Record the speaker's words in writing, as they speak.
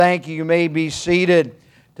Thank you. You may be seated.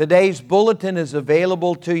 Today's bulletin is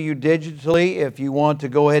available to you digitally if you want to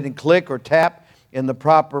go ahead and click or tap in the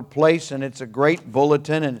proper place. And it's a great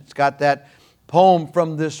bulletin, and it's got that poem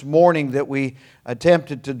from this morning that we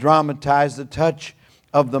attempted to dramatize, The Touch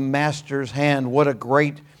of the Master's Hand. What a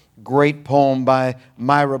great poem by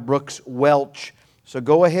Myra Brooks Welch. So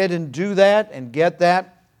go ahead and do that and get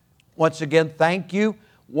that. Once again, thank you,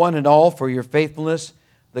 one and all, for your faithfulness.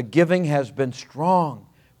 The giving has been strong.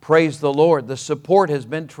 Praise the Lord. The support has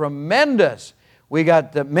been tremendous. We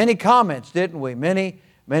got many comments, didn't we? Many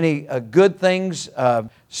good things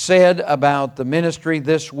said about the ministry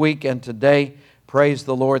this week and today. Praise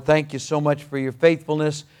the Lord. Thank you so much for your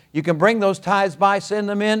faithfulness. You can bring those tithes by, send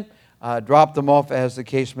them in, drop them off as the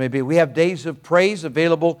case may be. We have days of praise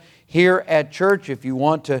available here at church if you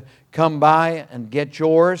want to come by and get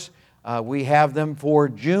yours. We have them for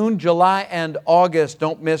June, July, and August.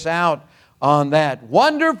 Don't miss out on that.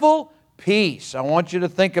 Wonderful peace. I want you to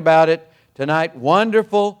think about it tonight.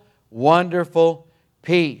 Wonderful, wonderful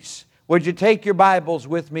peace. Would you take your Bibles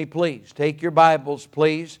with me, please? Take your Bibles,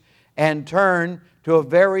 please, and turn to a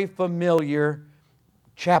very familiar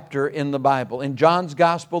chapter in the Bible. In John's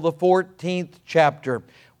Gospel, the 14th chapter.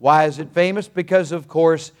 Why is it famous? Because, of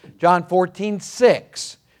course, John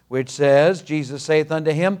 14:6, which says, Jesus saith unto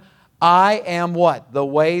him, I am what? The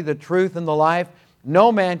way, the truth, and the life.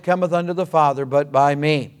 No man cometh unto the Father but by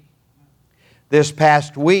me. This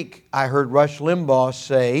past week, I heard Rush Limbaugh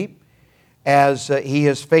say, as he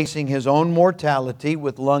is facing his own mortality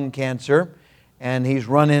with lung cancer, and he's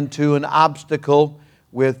run into an obstacle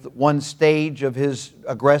with one stage of his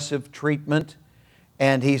aggressive treatment,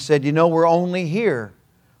 and he said, you know, we're only here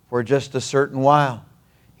for just a certain while.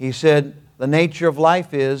 He said, the nature of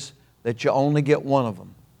life is that you only get one of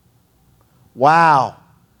them.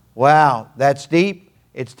 Wow, that's deep.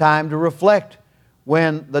 It's time to reflect.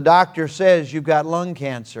 When the doctor says you've got lung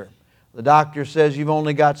cancer, the doctor says you've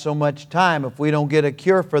only got so much time if we don't get a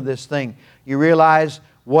cure for this thing. You realize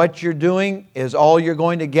what you're doing is all you're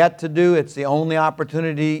going to get to do. It's the only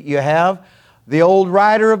opportunity you have. The old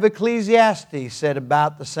writer of Ecclesiastes said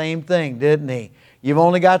about the same thing, didn't he? You've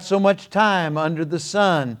only got so much time under the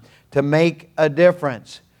sun to make a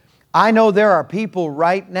difference. I know there are people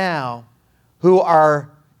right now who are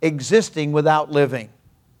existing without living.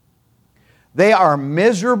 They are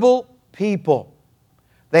miserable people.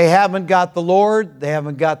 They haven't got the Lord, they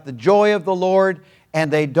haven't got the joy of the Lord, and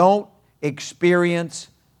they don't experience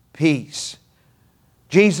peace.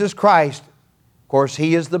 Jesus Christ, of course,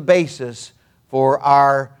 He is the basis for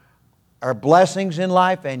our blessings in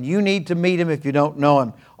life, and you need to meet Him if you don't know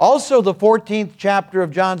Him. Also, the 14th chapter of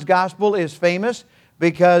John's Gospel is famous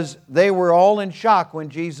because they were all in shock when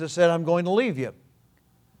Jesus said, I'm going to leave you.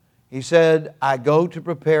 He said, I go to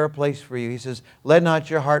prepare a place for you. He says, let not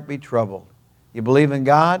your heart be troubled. You believe in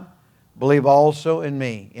God? Believe also in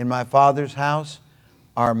me. In my Father's house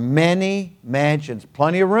are many mansions,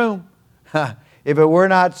 plenty of room. If it were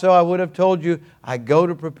not so, I would have told you, I go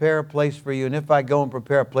to prepare a place for you. And if I go and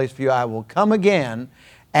prepare a place for you, I will come again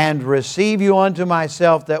and receive you unto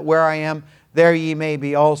myself, that where I am, there ye may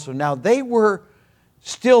be also. Now they were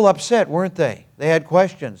still upset, weren't they? They had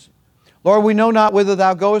questions. Lord, we know not whither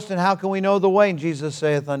thou goest, and how can we know the way? And Jesus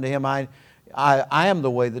saith unto him, I am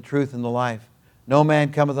the way, the truth, and the life. No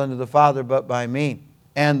man cometh unto the Father but by me.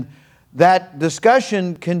 And that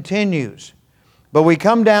discussion continues. But we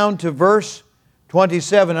come down to verse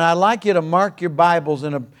 27, and I'd like you to mark your Bibles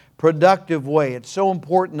in a productive way. It's so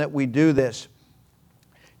important that we do this.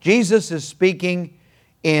 Jesus is speaking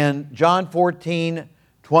in John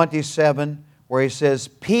 14:27, where He says,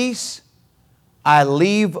 peace I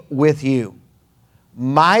leave with you.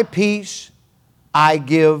 My peace I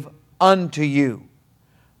give unto you.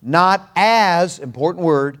 Not as, important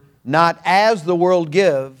word, not as the world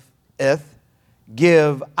giveth,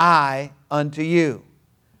 give I unto you.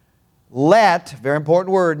 Let, very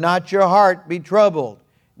important word, not your heart be troubled.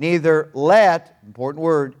 Neither let, important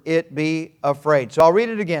word, it be afraid. So I'll read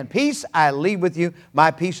it again. Peace I leave with you. My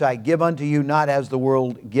peace I give unto you, not as the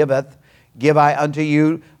world giveth, give I unto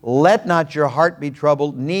you. Let not your heart be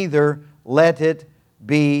troubled, neither let it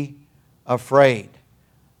be afraid.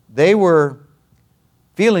 They were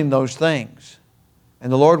feeling those things.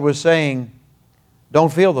 And the Lord was saying,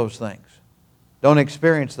 don't feel those things. Don't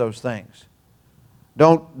experience those things.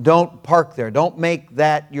 Don't park there. Don't make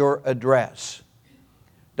that your address.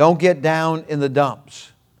 Don't get down in the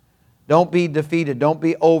dumps. Don't be defeated. Don't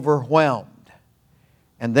be overwhelmed.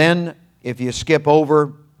 And then, if you skip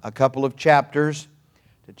over a couple of chapters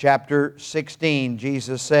to chapter 16,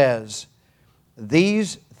 Jesus says,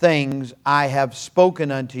 these things I have spoken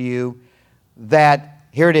unto you, that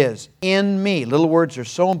here it is. In me. Little words are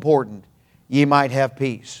so important. Ye might have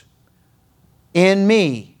peace. In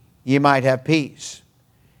me ye might have peace.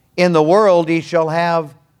 In the world ye shall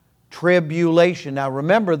have tribulation. Now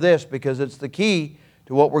remember this, because it's the key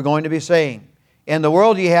to what we're going to be saying. In the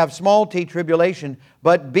world ye have small t tribulation,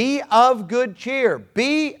 but be of good cheer.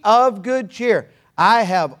 Be of good cheer. I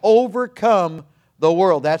have overcome the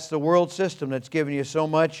world. That's the world system that's giving you so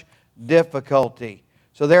much difficulty.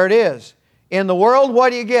 So there it is. In the world,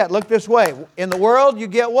 what do you get? Look this way. In the world, you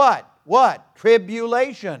get what? What?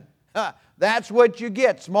 Tribulation. That's what you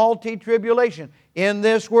get. Small t tribulation. In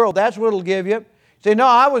this world. That's what it'll give you. Say, no,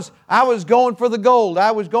 I was going for the gold.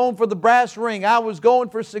 I was going for the brass ring. I was going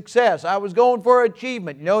for success. I was going for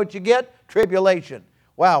achievement. You know what you get? Tribulation.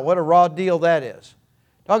 Wow, what a raw deal that is.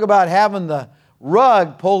 Talk about having the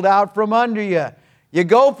rug pulled out from under you. You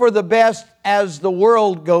go for the best as the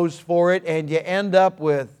world goes for it, and you end up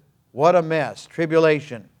with, what a mess,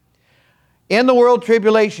 tribulation. In the world,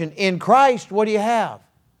 tribulation. In Christ, what do you have?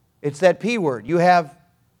 It's that P word. You have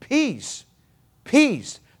peace.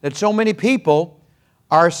 Peace that so many people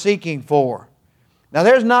are seeking for. Now,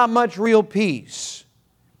 there's not much real peace,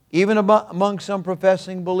 even among some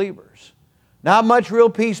professing believers. Not much real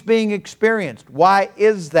peace being experienced. Why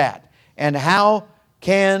is that? And how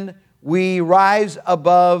can we rise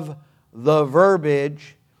above the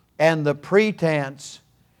verbiage and the pretense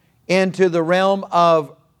into the realm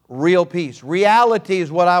of real peace? Reality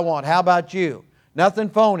is what I want. How about you? Nothing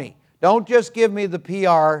phony. Don't just give me the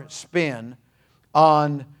PR spin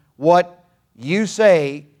on what you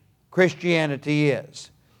say Christianity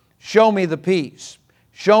is. Show me the peace.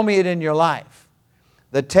 Show me it in your life.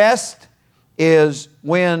 The test is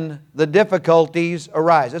when the difficulties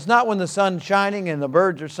arise. It's not when the sun's shining and the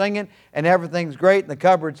birds are singing and everything's great and the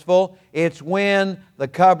cupboard's full. It's when the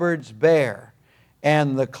cupboard's bare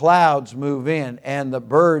and the clouds move in and the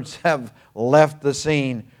birds have left the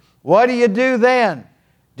scene. What do you do then?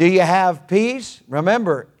 Do you have peace?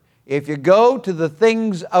 Remember, if you go to the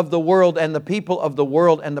things of the world and the people of the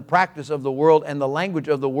world and the practice of the world and the language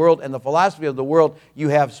of the world and the philosophy of the world, you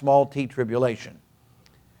have small t tribulation.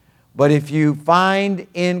 But if you find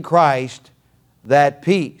in Christ that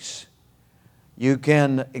peace, you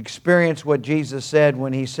can experience what Jesus said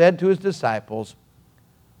when He said to His disciples,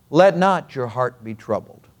 let not your heart be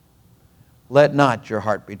troubled. Let not your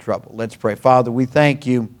heart be troubled. Let's pray. Father, we thank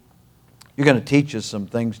You. You're going to teach us some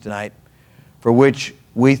things tonight for which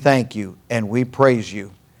we thank You and we praise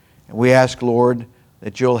You. And we ask, Lord,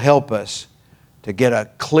 that You'll help us to get a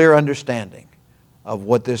clear understanding of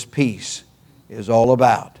what this peace is all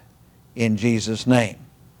about. In Jesus' name,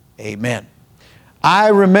 amen. I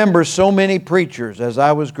remember so many preachers as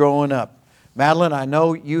I was growing up. Madeline, I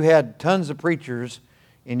know you had tons of preachers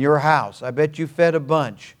in your house. I bet you fed a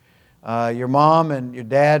bunch. Your mom and your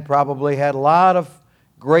dad probably had a lot of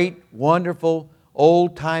great, wonderful,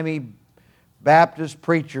 old-timey Baptist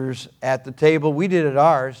preachers at the table. We did at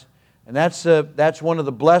ours. And that's one of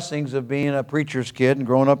the blessings of being a preacher's kid and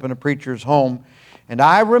growing up in a preacher's home. And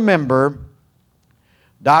I remember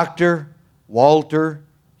Dr. Walter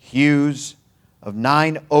Hughes of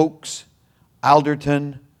Nine Oaks,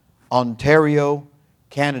 Alderton, Ontario,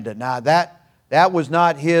 Canada. Now that was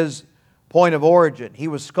not his point of origin. He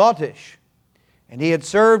was Scottish. And he had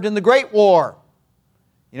served in the Great War.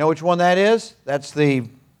 You know which one that is? That's the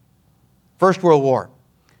First World War.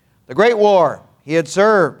 The Great War. He had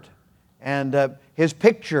served. And his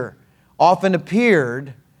picture often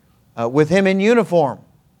appeared with him in uniform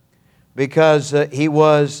because he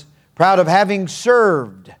was proud of having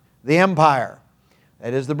served the empire.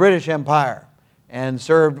 That is the British Empire. And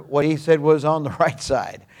served what he said was on the right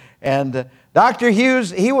side. And Dr.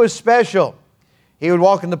 Hughes, he was special. He would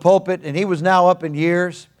walk in the pulpit, and he was now up in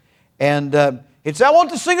years. And he'd say, I want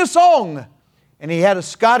to sing a song. And he had a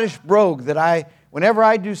Scottish brogue that whenever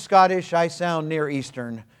I do Scottish, I sound Near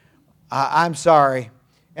Eastern. I'm sorry.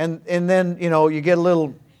 And then, you get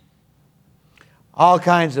all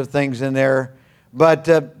kinds of things in there. But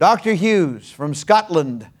Dr. Hughes from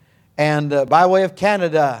Scotland and by way of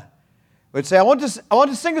Canada would say, I want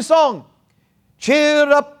to sing a song. Cheer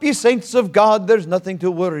up, ye saints of God, there's nothing to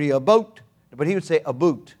worry about. But he would say,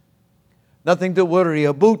 about. Nothing to worry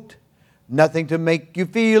about. Nothing to make you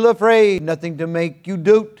feel afraid. Nothing to make you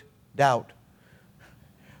doubt.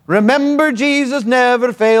 Remember, Jesus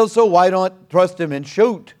never fails, so why not trust Him and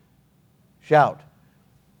shout?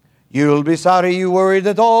 You'll be sorry you worried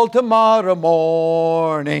at all tomorrow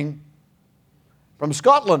morning. From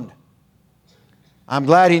Scotland. I'm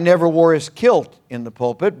glad he never wore his kilt in the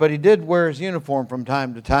pulpit, but he did wear his uniform from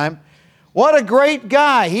time to time. What a great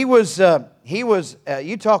guy. He was,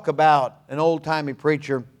 you talk about an old-timey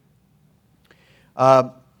preacher.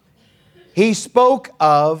 He spoke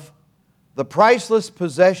of the priceless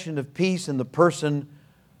possession of peace in the person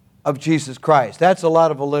of Jesus Christ. That's a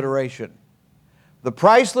lot of alliteration. The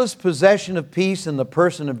priceless possession of peace in the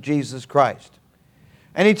person of Jesus Christ.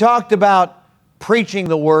 And he talked about preaching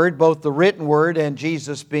the Word, both the written Word and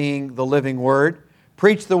Jesus being the living Word.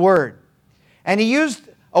 Preach the Word. And he used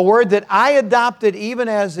a word that I adopted even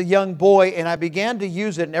as a young boy, and I began to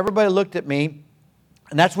use it, and everybody looked at me.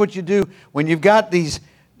 And that's what you do when you've got these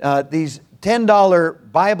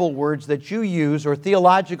 $10 Bible words that you use, or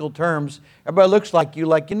theological terms. Everybody looks like you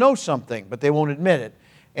know something, but they won't admit it.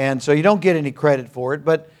 And so you don't get any credit for it.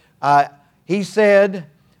 But he said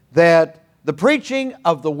that the preaching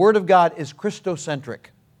of the Word of God is Christocentric.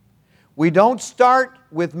 We don't start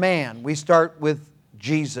with man. We start with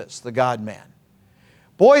Jesus, the God-man.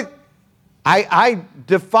 Boy, I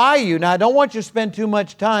defy you. Now, I don't want you to spend too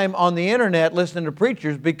much time on the internet listening to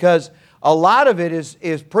preachers, because a lot of it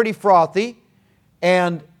is pretty frothy,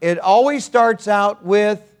 and it always starts out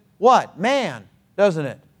with what? Man, doesn't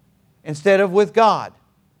it? Instead of with God.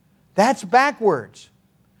 That's backwards.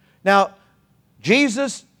 Now,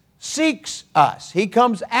 Jesus seeks us. He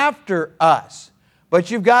comes after us.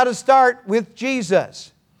 But you've got to start with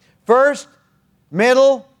Jesus. First,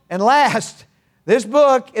 middle, and last. This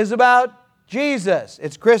book is about Jesus.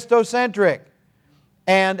 It's Christocentric.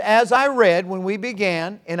 And as I read when we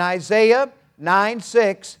began in Isaiah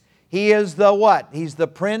 9:6, He is the what? He's the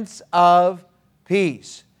Prince of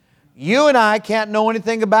Peace. You and I can't know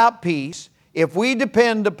anything about peace if we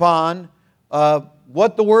depend upon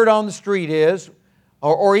what the word on the street is,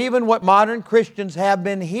 or even what modern Christians have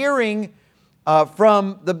been hearing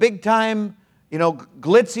from the big-time,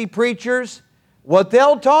 glitzy preachers. What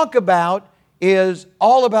they'll talk about is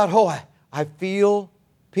all about, I feel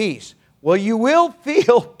peace. Well, you will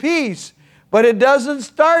feel peace, but it doesn't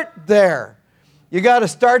start there. You got to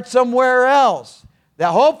start somewhere else.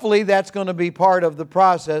 Now, hopefully that's going to be part of the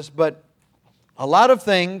process, but a lot of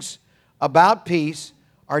things about peace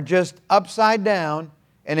are just upside down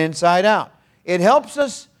and inside out. It helps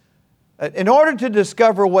us, in order to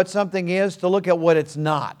discover what something is, to look at what it's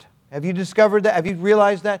not. Have you discovered that? Have you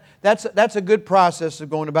realized that? That's a good process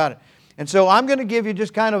of going about it. And so I'm going to give you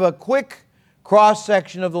just kind of a quick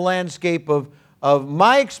cross-section of the landscape of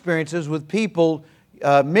my experiences with people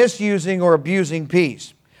misusing or abusing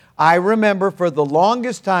peace. I remember for the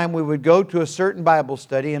longest time we would go to a certain Bible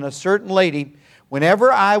study, and a certain lady,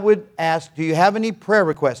 whenever I would ask, do you have any prayer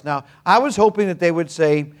requests? Now, I was hoping that they would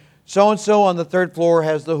say, so-and-so on the third floor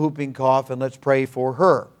has the whooping cough, and let's pray for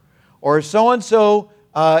her. Or so-and-so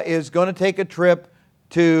is going to take a trip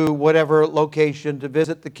to whatever location to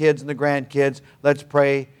visit the kids and the grandkids. Let's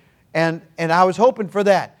pray. And I was hoping for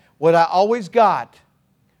that. What I always got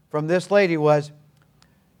from this lady was,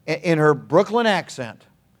 in her Brooklyn accent,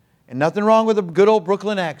 and nothing wrong with a good old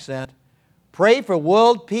Brooklyn accent, pray for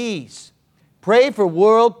world peace. Pray for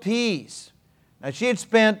world peace. Now, she had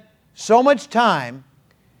spent so much time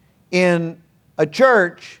in a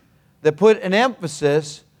church that put an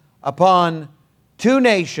emphasis upon two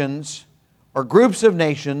nations or groups of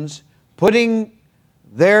nations putting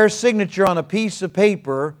their signature on a piece of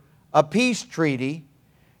paper, a peace treaty,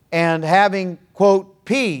 and having, quote,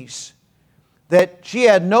 peace, that she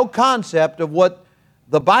had no concept of what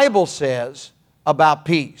the Bible says about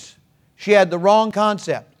peace. She had the wrong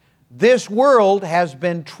concept. This world has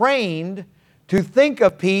been trained to think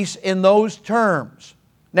of peace in those terms.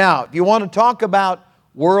 Now, if you want to talk about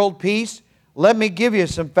world peace, let me give you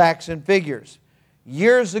some facts and figures.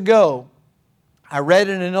 Years ago, I read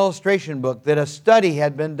in an illustration book that a study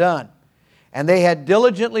had been done, and they had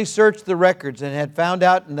diligently searched the records and had found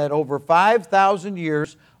out that over 5,000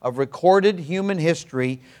 years of recorded human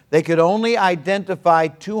history, they could only identify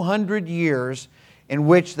 200 years in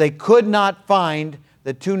which they could not find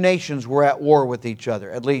that two nations were at war with each other,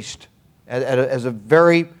 at least, as a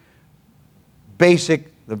very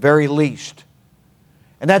basic, the very least.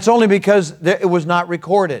 And that's only because it was not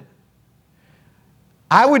recorded.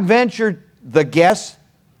 I would venture the guess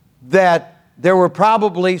that there were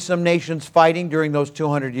probably some nations fighting during those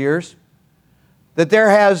 200 years. That there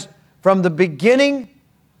has, from the beginning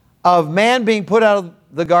of man being put out of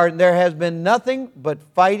the garden, there has been nothing but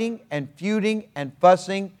fighting and feuding and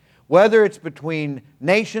fussing, whether it's between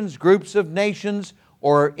nations, groups of nations,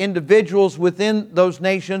 or individuals within those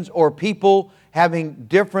nations, or people having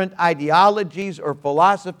different ideologies or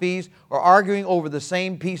philosophies, or arguing over the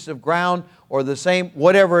same piece of ground, or the same,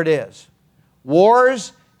 whatever it is.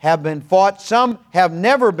 Wars have been fought. Some have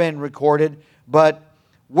never been recorded, but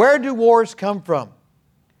where do wars come from?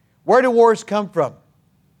 Where do wars come from?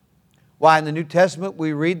 Why, in the New Testament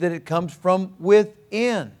we read that it comes from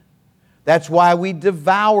within. That's why we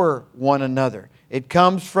devour one another. It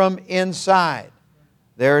comes from inside.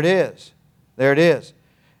 There it is. There it is.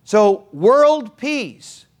 So, world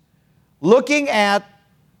peace, looking at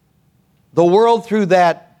the world through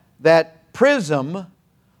that prism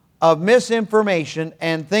of misinformation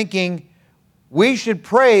and thinking we should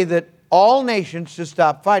pray that all nations should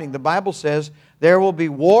stop fighting. The Bible says there will be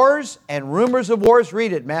wars and rumors of wars.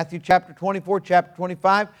 Read it, Matthew chapter 24, chapter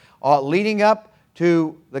 25, leading up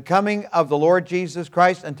to the coming of the Lord Jesus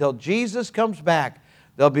Christ. Until Jesus comes back,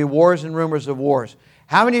 there'll be wars and rumors of wars.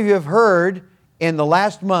 How many of you have heard in the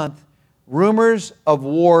last month rumors of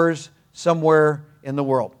wars somewhere in the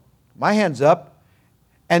world? My hand's up.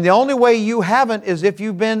 And the only way you haven't is if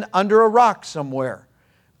you've been under a rock somewhere,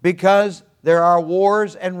 because there are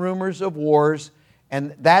wars and rumors of wars,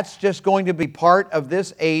 and that's just going to be part of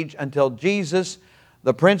this age until Jesus,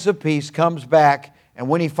 the Prince of Peace, comes back. And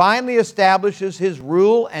when He finally establishes His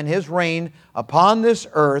rule and His reign upon this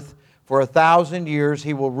earth for 1,000 years,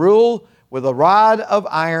 He will rule with a rod of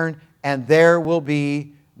iron, and there will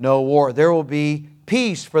be no war. There will be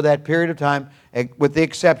peace for that period of time, with the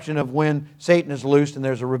exception of when Satan is loosed and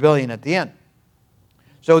there's a rebellion at the end.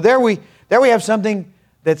 So there we have something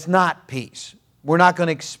that's not peace. We're not going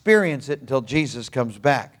to experience it until Jesus comes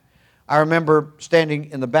back. I remember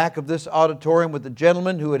standing in the back of this auditorium with a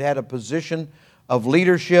gentleman who had had a position of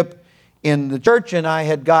leadership in the church, and I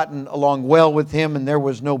had gotten along well with him, and there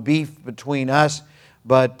was no beef between us,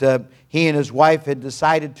 but he and his wife had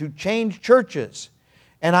decided to change churches.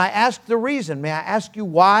 And I asked the reason. May I ask you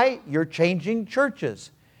why you're changing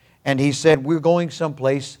churches? And he said, we're going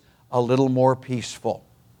someplace a little more peaceful.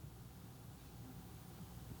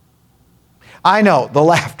 I know, the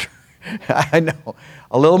laughter. I know,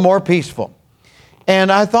 a little more peaceful.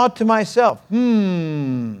 And I thought to myself,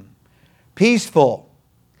 peaceful.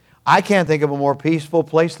 I can't think of a more peaceful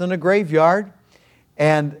place than a graveyard.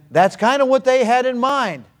 And that's kind of what they had in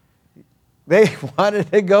mind. They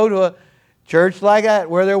wanted to go to a church like that,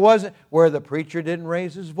 where the preacher didn't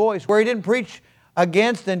raise his voice, where he didn't preach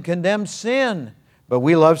against and condemn sin. But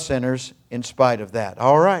we love sinners in spite of that.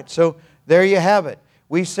 All right, so there you have it.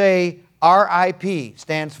 We say RIP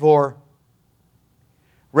stands for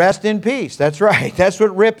rest in peace. That's right. That's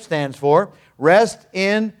what RIP stands for. Rest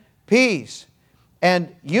in peace.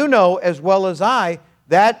 And you know as well as I,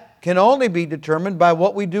 that can only be determined by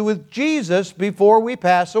what we do with Jesus before we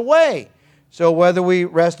pass away. So whether we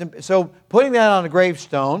rest in... So putting that on a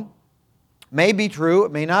gravestone may be true,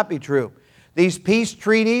 it may not be true. These peace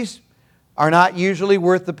treaties are not usually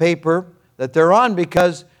worth the paper that they're on,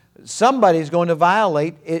 because somebody's going to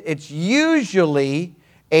violate. It's usually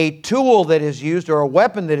a tool that is used, or a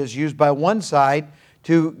weapon that is used by one side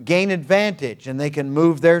to gain advantage, and they can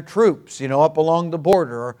move their troops, up along the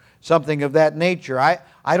border or something of that nature. I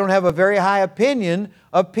don't have a very high opinion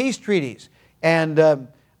of peace treaties. And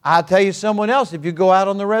I'll tell you someone else, if you go out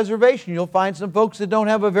on the reservation, you'll find some folks that don't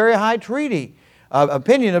have a very high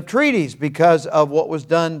opinion of treaties because of what was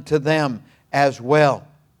done to them as well.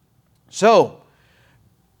 So,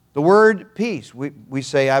 the word peace, we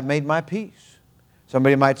say, I've made my peace.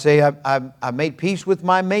 Somebody might say, I've made peace with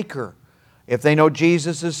my Maker. If they know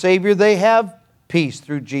Jesus as Savior, they have peace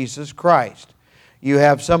through Jesus Christ. You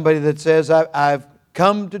have somebody that says, I've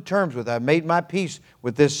come to terms with, I've made my peace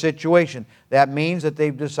with this situation. That means that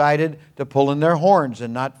they've decided to pull in their horns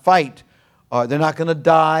and not fight. They're not going to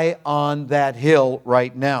die on that hill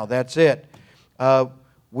right now. That's it.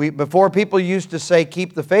 Before people used to say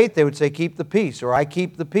keep the faith, they would say keep the peace, or I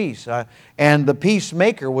keep the peace. And the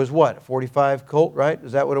peacemaker was what? A 45 Colt, right?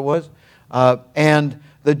 Is that what it was? And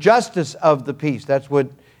the justice of the peace. That's what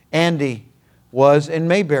Andy was in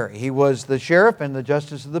Mayberry. He was the sheriff and the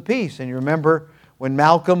justice of the peace. And you remember when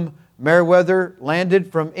Malcolm Meriwether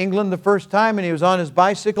landed from England the first time, and he was on his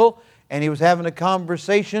bicycle, and he was having a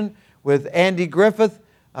conversation with Andy Griffith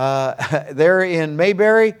there in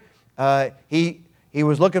Mayberry. He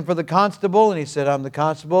was looking for the constable, and he said, I'm the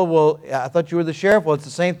constable. Well, I thought you were the sheriff. Well, it's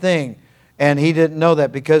the same thing. And he didn't know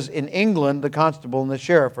that, because in England, the constable and the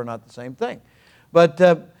sheriff are not the same thing. But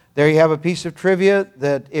there you have a piece of trivia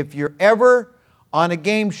that if you're ever on a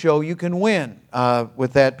game show, you can win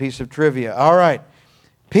with that piece of trivia. All right.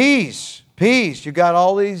 Peace, peace. You got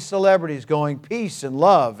all these celebrities going peace and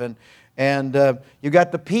love, and you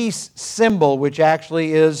got the peace symbol, which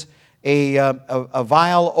actually is a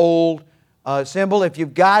vile old symbol. If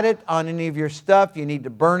you've got it on any of your stuff, you need to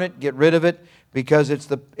burn it, get rid of it, because it's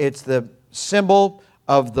the symbol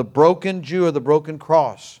of the broken Jew, or the broken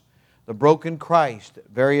cross. the broken Christ,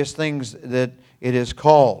 various things that it is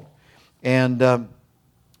called. And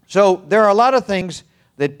so there are a lot of things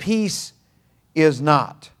that peace is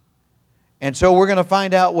not. And so we're going to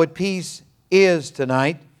find out what peace is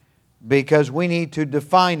tonight, because we need to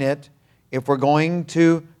define it if we're going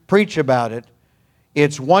to preach about it.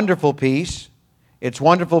 It's wonderful peace. It's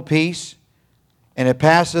wonderful peace, and it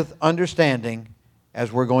passeth understanding,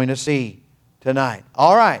 as we're going to see tonight.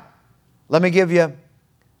 All right, let me give you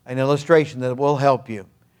an illustration that will help you.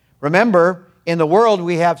 Remember, in the world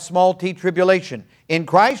we have small t tribulation. In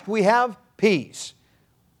Christ we have peace.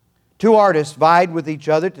 Two artists vied with each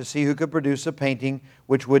other to see who could produce a painting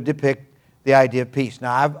which would depict the idea of peace.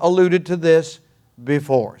 Now, I've alluded to this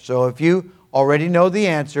before, so if you already know the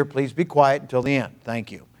answer, please be quiet until the end.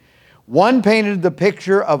 Thank you. One painted the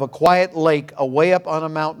picture of a quiet lake away up on a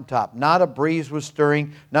mountaintop. Not a breeze was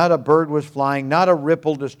stirring, not a bird was flying, not a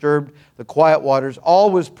ripple disturbed the quiet waters.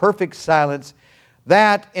 All was perfect silence.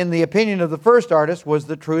 That, in the opinion of the first artist, was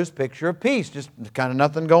the truest picture of peace. Just kind of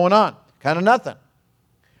nothing going on. Kind of nothing.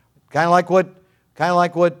 Kind of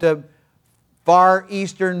like what Far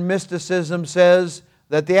Eastern mysticism says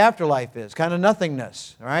that the afterlife is. Kind of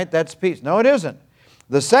nothingness. All right? That's peace. No, it isn't.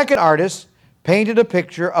 The second artist painted a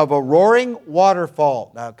picture of a roaring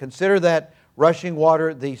waterfall. Now, consider that rushing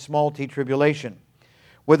water the small t tribulation.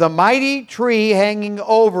 With a mighty tree hanging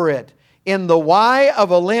over it, in the Y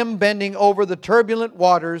of a limb bending over the turbulent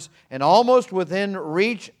waters, and almost within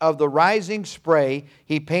reach of the rising spray,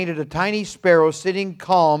 he painted a tiny sparrow sitting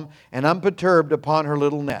calm and unperturbed upon her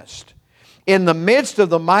little nest. In the midst of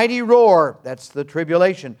the mighty roar, that's the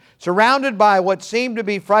tribulation, surrounded by what seemed to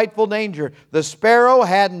be frightful danger, the sparrow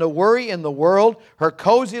hadn't a worry in the world. Her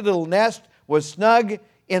cozy little nest was snug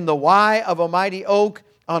in the Y of a mighty oak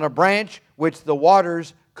on a branch which the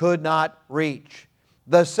waters could not reach.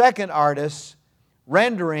 The second artist's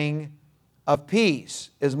rendering of peace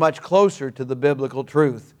is much closer to the biblical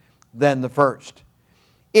truth than the first.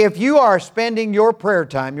 If you are spending your prayer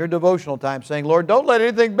time, your devotional time, saying, Lord, don't let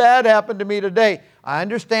anything bad happen to me today, I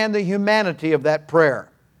understand the humanity of that prayer.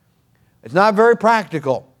 It's not very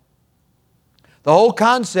practical. The whole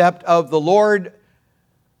concept of the Lord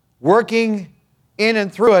working in and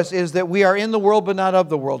through us is that we are in the world but not of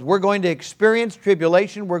the world. We're going to experience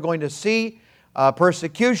tribulation. We're going to see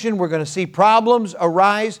persecution. We're going to see problems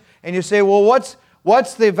arise. And you say, well,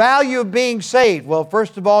 what's the value of being saved? Well,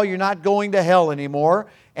 first of all, you're not going to hell anymore.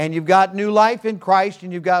 And you've got new life in Christ,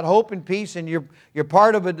 and you've got hope and peace, and you're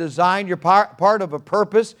part of a design, you're part of a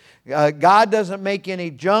purpose. God doesn't make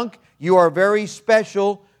any junk. You are very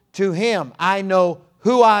special to Him. I know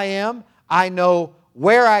who I am. I know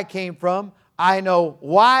where I came from. I know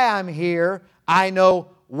why I'm here. I know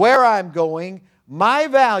where I'm going. My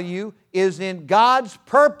value is in God's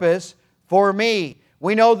purpose for me.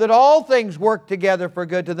 We know that all things work together for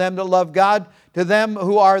good to them that love God, to them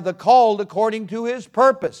who are the called according to His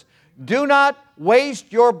purpose. Do not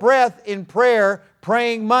waste your breath in prayer,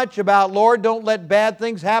 praying much about, Lord, don't let bad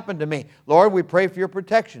things happen to me. Lord, we pray for your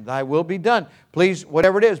protection. Thy will be done. Please,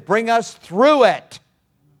 whatever it is, bring us through it.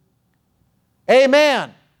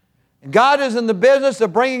 Amen. And God is in the business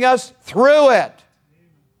of bringing us through it.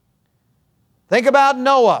 Think about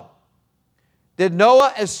Noah. Did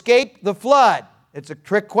Noah escape the flood? It's a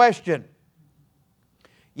trick question.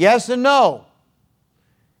 Yes and no.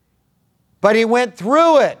 But he went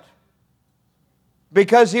through it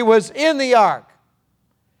because he was in the ark.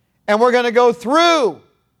 And we're going to go through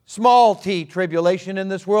small t tribulation in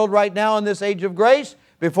this world right now in this age of grace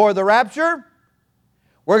before the rapture.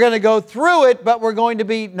 We're going to go through it, but we're going to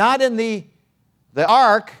be not in the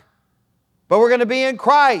ark, but we're going to be in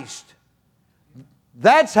Christ.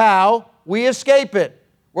 That's how we escape it.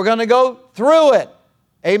 We're going to go through it.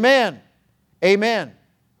 Amen. Amen.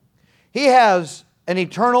 He has an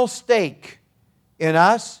eternal stake in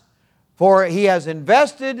us, for He has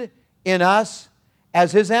invested in us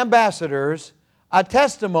as His ambassadors a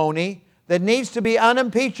testimony that needs to be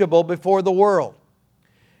unimpeachable before the world.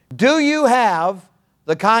 Do you have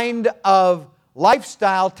the kind of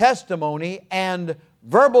lifestyle testimony and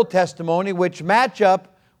verbal testimony which match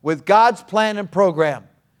up with God's plan and program?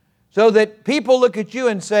 So that people look at you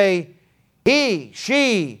and say, he,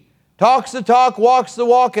 she, talks the talk, walks the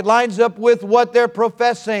walk. It lines up with what they're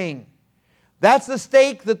professing. That's the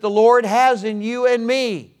stake that the Lord has in you and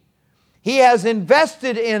me. He has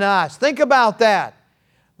invested in us. Think about that.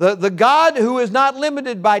 The God who is not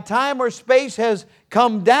limited by time or space has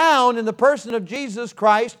come down in the person of Jesus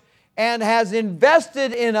Christ and has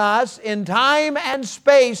invested in us in time and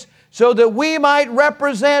space so that we might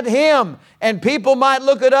represent Him. And people might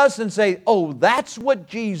look at us and say, oh, that's what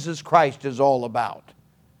Jesus Christ is all about.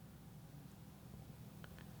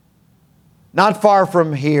 Not far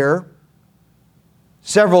from here,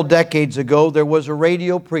 several decades ago, there was a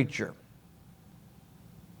radio preacher.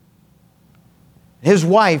 His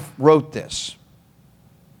wife wrote this.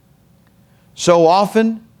 So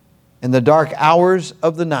often, in the dark hours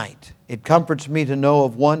of the night, it comforts me to know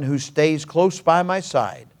of one who stays close by my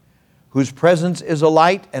side, whose presence is a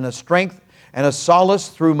light and a strength and a solace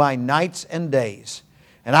through my nights and days.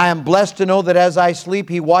 And I am blessed to know that as I sleep,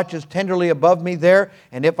 He watches tenderly above me there,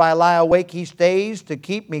 and if I lie awake, He stays to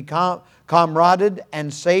keep me comraded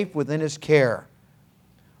and safe within His care.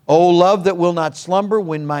 O love that will not slumber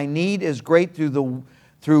when my need is great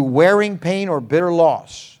through wearing pain or bitter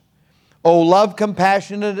loss. O love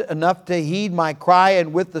compassionate enough to heed my cry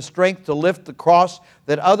and with the strength to lift the cross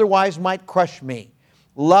that otherwise might crush me.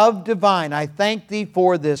 Love divine, I thank Thee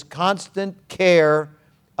for this constant care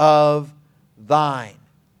of Thine.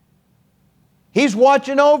 He's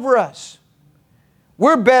watching over us.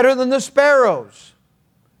 We're better than the sparrows.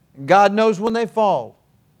 God knows when they fall.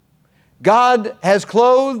 God has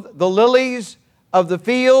clothed the lilies of the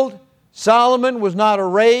field. Solomon was not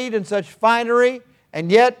arrayed in such finery, and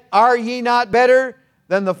yet are ye not better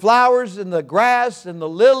than the flowers and the grass and the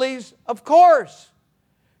lilies? Of course.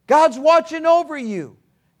 God's watching over you.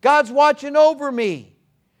 God's watching over me.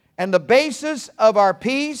 And the basis of our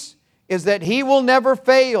peace is that He will never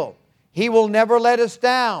fail. He will never let us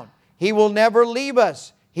down. He will never leave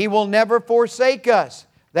us. He will never forsake us.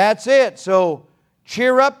 That's it. So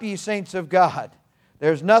cheer up, ye saints of God.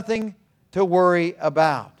 There's nothing to worry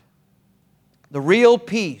about. The real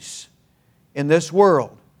peace in this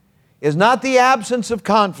world is not the absence of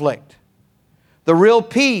conflict. The real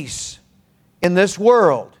peace in this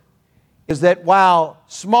world is that while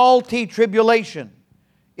small t tribulation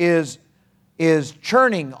is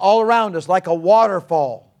churning all around us like a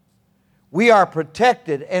waterfall, we are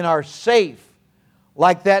protected and are safe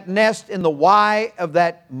like that nest in the Y of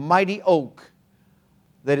that mighty oak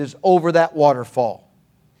that is over that waterfall.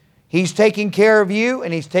 He's taking care of you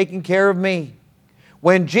and He's taking care of me.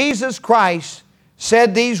 When Jesus Christ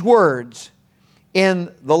said these words in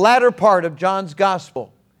the latter part of John's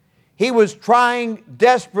Gospel, He was trying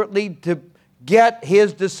desperately to get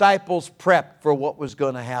His disciples prepped for what was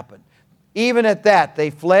going to happen. Even at that, they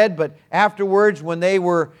fled, but afterwards, when they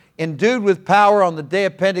were endued with power on the day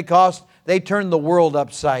of Pentecost, they turned the world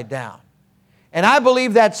upside down. And I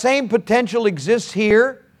believe that same potential exists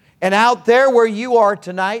here and out there where you are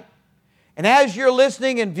tonight. And as you're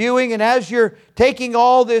listening and viewing and as you're taking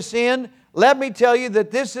all this in, let me tell you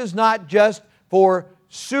that this is not just for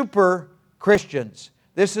super Christians.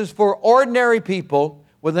 This is for ordinary people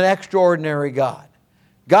with an extraordinary God.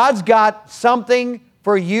 God's got something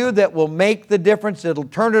for you that will make the difference. It'll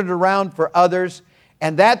turn it around for others.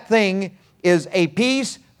 And that thing is a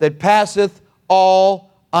peace that passeth all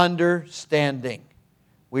understanding.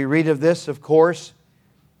 We read of this, of course,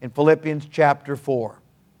 in Philippians chapter 4.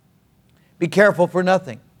 Be careful for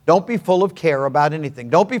nothing. Don't be full of care about anything.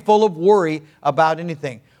 Don't be full of worry about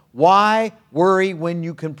anything. Why worry when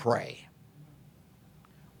you can pray?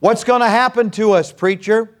 What's going to happen to us,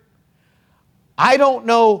 preacher? I don't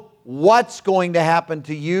know what's going to happen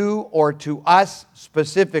to you or to us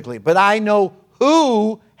specifically, but I know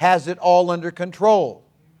who has it all under control.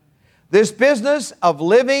 This business of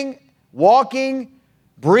living, walking,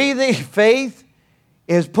 breathing faith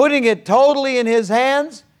is putting it totally in His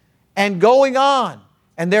hands and going on.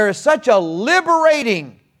 And there is such a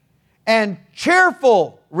liberating and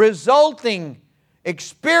cheerful resulting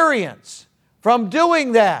experience from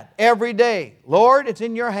doing that every day. Lord, it's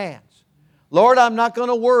in Your hands. Lord, I'm not going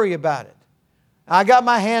to worry about it. I got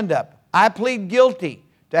my hand up. I plead guilty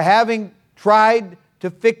to having tried to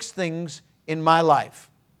fix things in my life.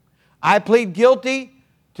 I plead guilty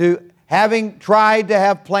to having tried to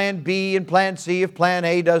have plan B and plan C if plan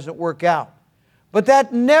A doesn't work out. But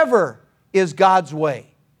that never is God's way.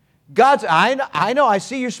 I know, I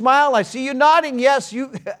see you smile, I see you nodding. Yes, you're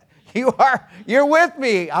with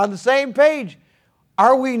me on the same page.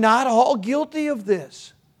 Are we not all guilty of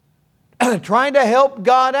this? Trying to help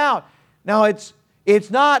God out. Now it's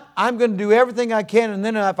not, I'm going to do everything I can, and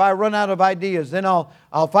then if I run out of ideas, then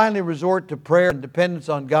I'll finally resort to prayer and dependence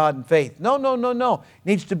on God and faith. No. It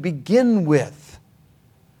needs to begin with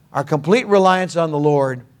our complete reliance on the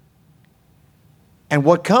Lord and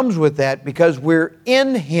what comes with that, because we're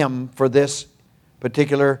in Him for this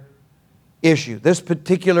particular issue, this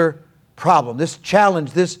particular problem, this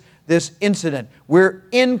challenge, this incident. We're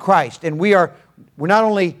in Christ, and we're not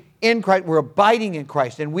only in Christ, we're abiding in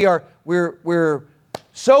Christ, and we're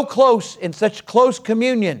so close, in such close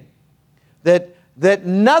communion that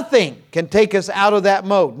nothing can take us out of that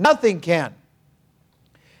mode. Nothing can.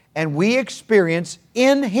 and we experience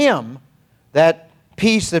in Him that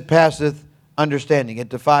peace that passeth understanding. It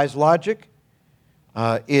defies logic.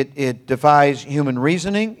 It defies human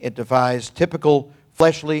reasoning. It defies typical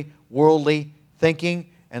fleshly, worldly thinking.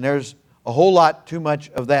 And there's a whole lot too much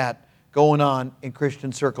of that going on in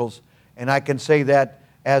Christian circles. And I can say that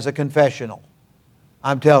as a confessional.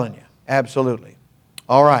 I'm telling you, absolutely.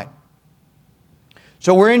 All right.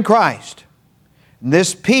 So we're in Christ.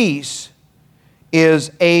 This peace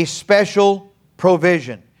is a special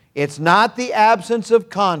provision. It's not the absence of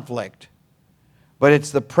conflict, but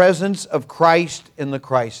it's the presence of Christ in the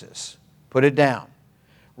crisis. Put it down.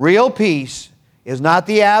 Real peace is not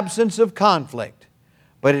the absence of conflict,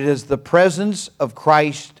 but it is the presence of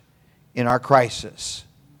Christ in our crisis.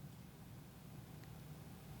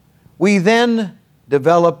 We then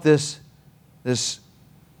develop this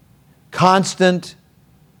constant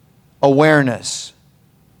awareness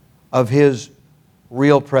of His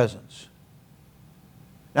real presence.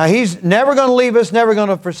 Now, He's never going to leave us, never going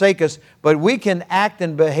to forsake us, but we can act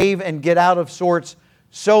and behave and get out of sorts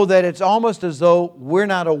so that it's almost as though we're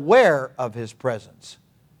not aware of His presence.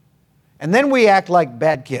 And then we act like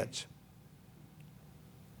bad kids.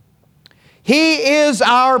 He is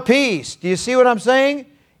our peace. Do you see what I'm saying?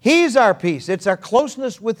 He's our peace. It's our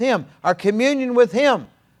closeness with Him, our communion with Him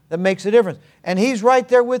that makes a difference. And He's right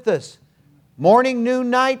there with us. Morning, noon,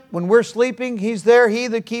 night, when we're sleeping, He's there. He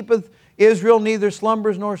that keepeth Israel neither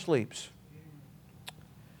slumbers nor sleeps.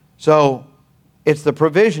 So, it's the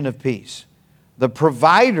provision of peace. The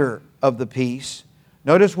provider of the peace,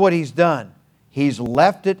 notice what He's done. He's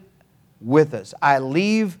left it with us. I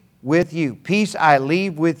leave with you. Peace I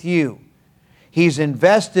leave with you. He's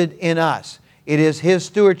invested in us. It is His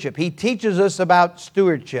stewardship. He teaches us about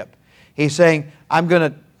stewardship. He's saying,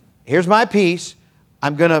 here's my peace.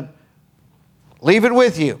 I'm going to leave it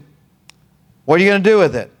with you. What are you going to do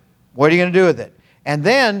with it? What are you going to do with it? And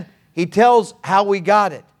then He tells how we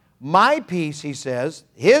got it. My peace, He says,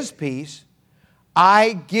 His peace,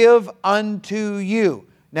 I give unto you.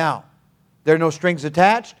 Now, there are no strings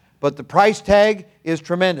attached, but the price tag is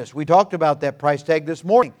tremendous. We talked about that price tag this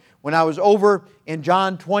morning when I was over in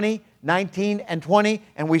John 20, 19 and 20,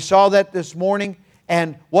 and we saw that this morning.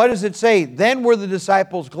 And what does it say? Then were the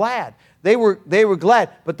disciples glad. They were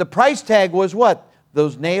glad. But the price tag was what?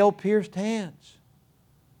 Those nail-pierced hands.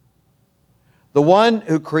 The one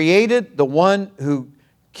who created, the one who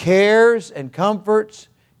cares and comforts,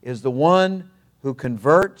 is the one who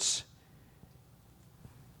converts.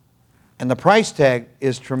 And the price tag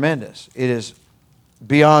is tremendous. It is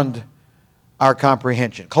beyond our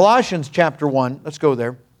comprehension. Colossians chapter 1, let's go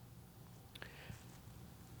there.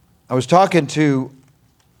 I was talking to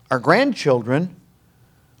our grandchildren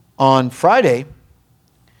on Friday,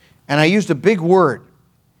 and I used a big word.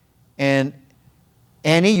 And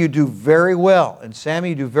Annie, you do very well. And Sammy,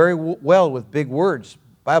 you do very well with big words,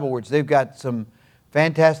 Bible words. They've got some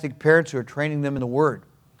fantastic parents who are training them in the Word.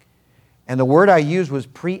 And the word I used was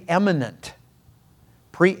preeminent.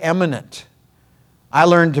 Preeminent. I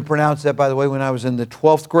learned to pronounce that, by the way, when I was in the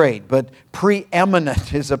 12th grade. But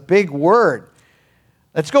preeminent is a big word.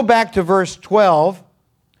 Let's go back to verse 12.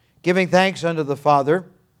 Giving thanks unto the Father.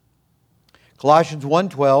 Colossians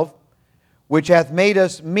 1:12. Which hath made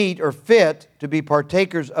us meet or fit to be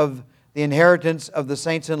partakers of the inheritance of the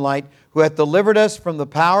saints in light, who hath delivered us from the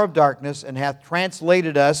power of darkness and hath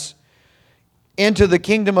translated us into the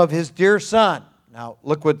kingdom of His dear Son. Now,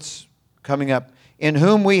 look what's coming up. In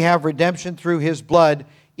whom we have redemption through His blood,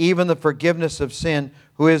 even the forgiveness of sin,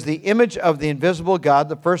 who is the image of the invisible God,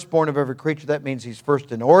 the firstborn of every creature. That means He's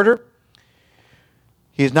first in order.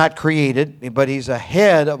 He's not created, but He's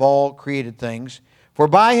ahead of all created things. For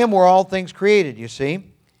by Him were all things created, you see.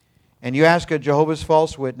 And you ask a Jehovah's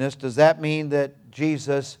false witness, does that mean that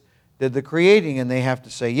Jesus did the creating? And they have to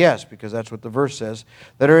say yes, because that's what the verse says.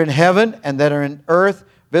 That are in heaven and that are in earth,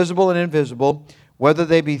 visible and invisible, whether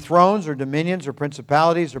they be thrones or dominions or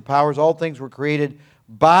principalities or powers, all things were created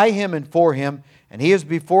by Him and for Him. And He is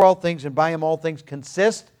before all things, and by Him all things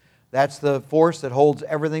consist. That's the force that holds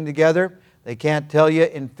everything together. They can't tell you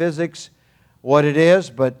in physics what it is,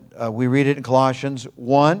 but we read it in Colossians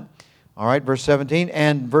 1. All right, verse 17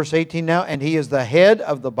 and verse 18 now. And He is the head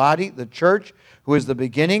of the body, the church, who is the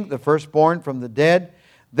beginning, the firstborn from the dead,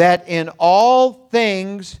 that in all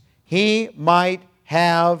things He might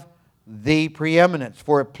have the preeminence.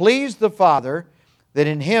 For it pleased the Father that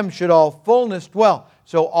in Him should all fullness dwell.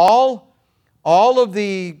 So all of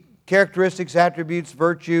the characteristics, attributes,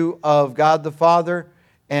 virtue of God the Father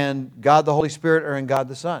and God the Holy Spirit are in God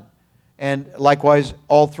the Son. And likewise,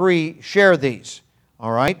 all three share these.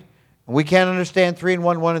 All right? And we can't understand 3 in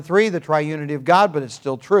 1, 1 in 3, the triunity of God, but it's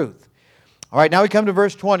still truth. All right, now we come to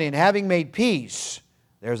verse 20. And having made peace,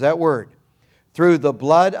 there's that word, through the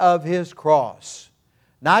blood of His cross.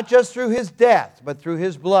 Not just through His death, but through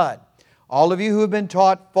His blood. All of you who have been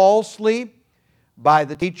taught falsely by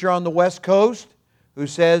the teacher on the West Coast, who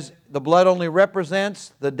says the blood only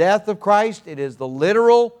represents the death of Christ, it is the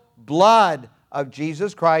literal blood of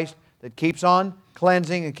Jesus Christ that keeps on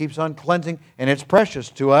cleansing and keeps on cleansing, and it's precious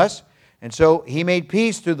to us. And so He made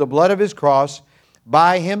peace through the blood of His cross,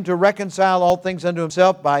 by Him to reconcile all things unto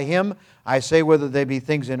Himself. By Him, I say, whether they be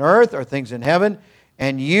things in earth or things in heaven.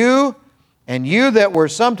 And you that were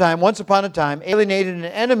sometime, once upon a time, alienated and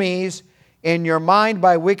enemies in your mind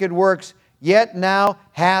by wicked works, yet now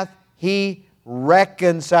hath He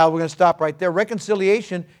reconciled. We're going to stop right there.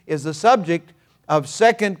 Reconciliation is the subject of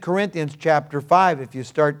 2 Corinthians chapter 5. If you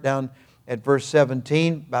start down at verse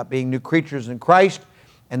 17, about being new creatures in Christ,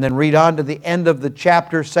 and then read on to the end of the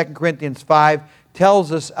chapter, 2 Corinthians 5,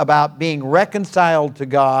 tells us about being reconciled to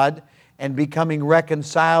God and becoming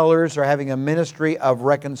reconcilers, or having a ministry of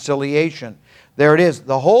reconciliation. There it is.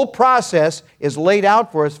 The whole process is laid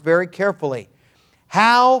out for us very carefully.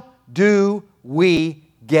 How do we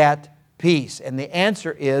get peace? And the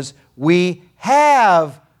answer is, we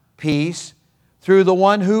have peace through the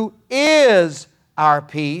one who is our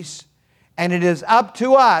peace. And it is up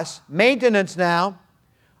to us. Maintenance now.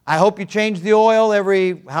 I hope you change the oil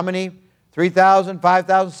every, how many? 3,000,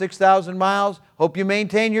 5,000, 6,000 miles. Hope you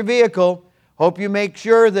maintain your vehicle. Hope you make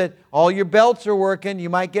sure that all your belts are working. You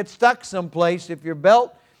might get stuck someplace if your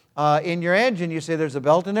belt in your engine, you say there's a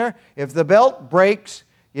belt in there. If the belt breaks,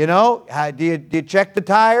 do you check the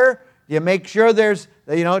tire? Do you make sure there's,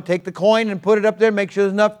 take the coin and put it up there, make sure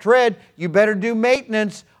there's enough tread. You better do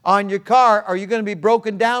maintenance on your car, or you're going to be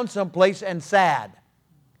broken down someplace and sad.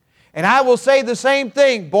 And I will say the same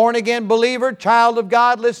thing, born-again believer, child of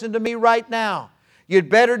God, listen to me right now. You'd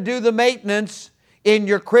better do the maintenance in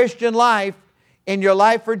your Christian life, in your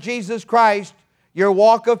life for Jesus Christ, your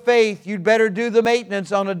walk of faith. You'd better do the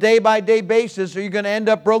maintenance on a day-by-day basis, or you're going to end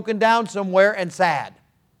up broken down somewhere and sad.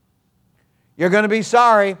 You're going to be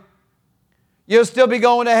sorry. You'll still be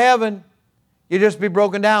going to heaven. You'll just be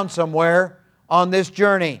broken down somewhere on this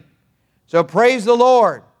journey. So praise the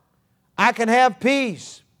Lord. I can have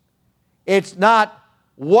peace. It's not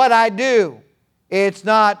what I do. It's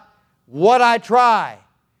not what I try.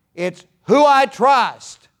 It's who I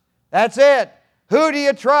trust. That's it. Who do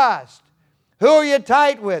you trust? Who are you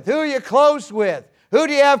tight with? Who are you close with? Who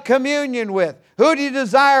do you have communion with? Who do you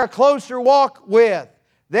desire a closer walk with?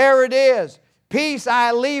 There it is. Peace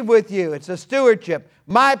I leave with you. It's a stewardship.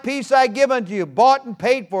 My peace I give unto you, bought and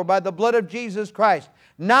paid for by the blood of Jesus Christ.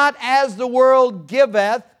 Not as the world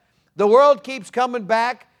giveth. The world keeps coming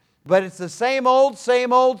back. But it's the same old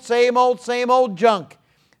junk.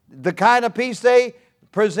 The kind of peace they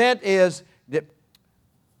present is,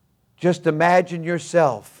 just imagine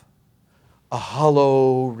yourself a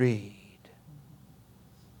hollow reed.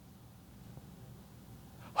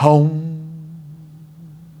 Home.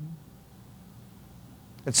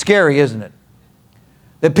 It's scary, isn't it?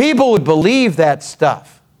 That people would believe that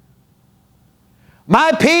stuff.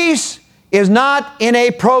 My peace is not in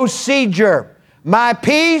a procedure. My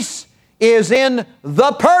peace is in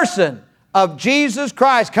the person of Jesus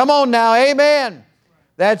Christ. Come on now, amen.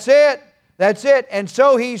 That's it. That's it. And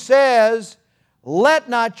so He says, let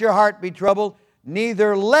not your heart be troubled,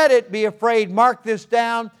 neither let it be afraid. Mark this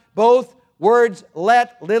down. Both words,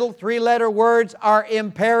 let, little 3-letter words, are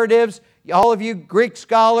imperatives. All of you Greek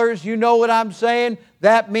scholars, you know what I'm saying.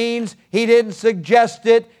 That means He didn't suggest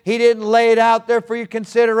it. He didn't lay it out there for your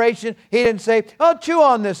consideration. He didn't say, oh, chew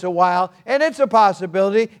on this a while, and it's a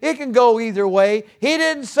possibility. It can go either way. He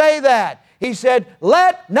didn't say that. He said,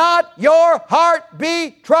 let not your heart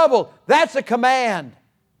be troubled. That's a command.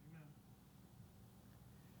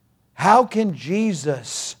 How can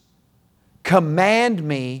Jesus command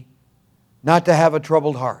me not to have a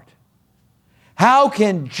troubled heart? How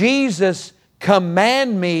can Jesus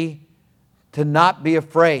command me to not be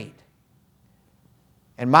afraid?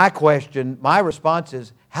 And my response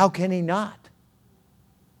is, how can He not?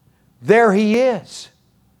 There He is.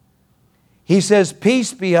 He says,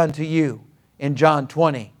 peace be unto you in John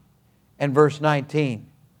 20 and verse 19.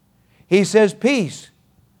 He says peace.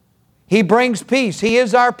 He brings peace. He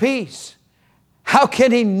is our peace. How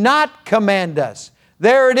can He not command us?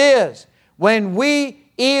 There it is. When we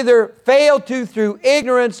either fail to, through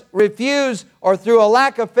ignorance, refuse, or through a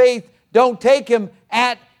lack of faith, don't take Him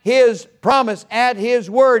at His promise, at His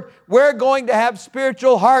word, we're going to have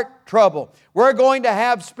spiritual heart trouble. We're going to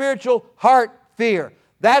have spiritual heart fear.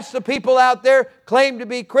 That's the people out there claim to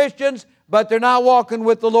be Christians, but they're not walking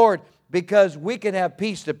with the Lord, because we can have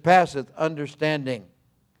peace that passeth understanding.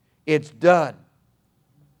 It's done.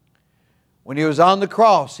 When He was on the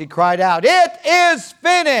cross, He cried out, "It is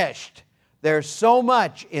finished." There's so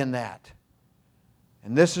much in that.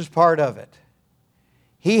 And this is part of it.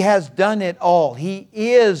 He has done it all. He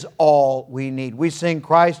is all we need. We sing,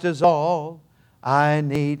 "Christ is all I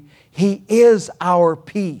need." He is our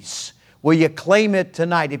peace. Will you claim it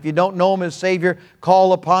tonight? If you don't know Him as Savior,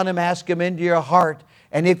 call upon Him, ask Him into your heart.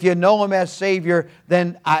 And if you know Him as Savior,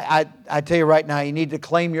 then I tell you right now, you need to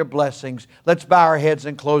claim your blessings. Let's bow our heads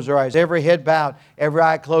and close our eyes. Every head bowed, every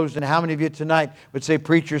eye closed. And how many of you tonight would say,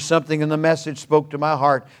 "Preacher, something in the message spoke to my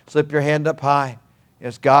heart"? Slip your hand up high.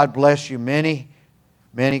 Yes, God bless you. Many,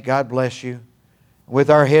 God bless you. With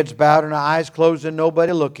our heads bowed and our eyes closed and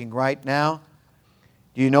nobody looking right now,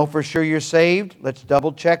 do you know for sure you're saved? Let's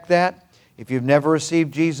double check that. If you've never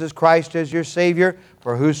received Jesus Christ as your Savior,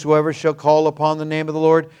 for whosoever shall call upon the name of the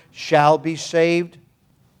Lord shall be saved.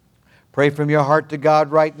 Pray from your heart to God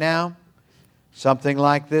right now. Something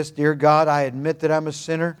like this: "Dear God, I admit that I'm a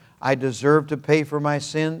sinner. I deserve to pay for my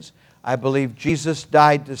sins. I believe Jesus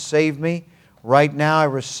died to save me. Right now I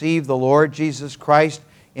receive the Lord Jesus Christ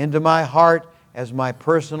into my heart as my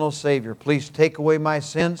personal Savior. Please take away my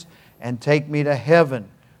sins and take me to heaven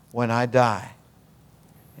when I die."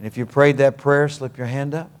 And if you prayed that prayer, slip your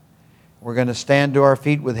hand up. We're going to stand to our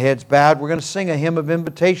feet with heads bowed. We're going to sing a hymn of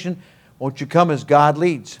invitation. Won't you come as God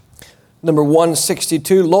leads? Number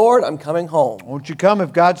 162, "Lord, I'm coming home." Won't you come?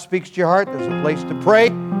 If God speaks to your heart, there's a place to pray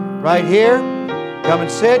right here. Come and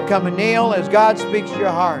sit, come and kneel as God speaks to your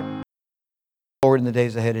heart. Lord, in the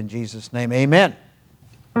days ahead, in Jesus' name, amen.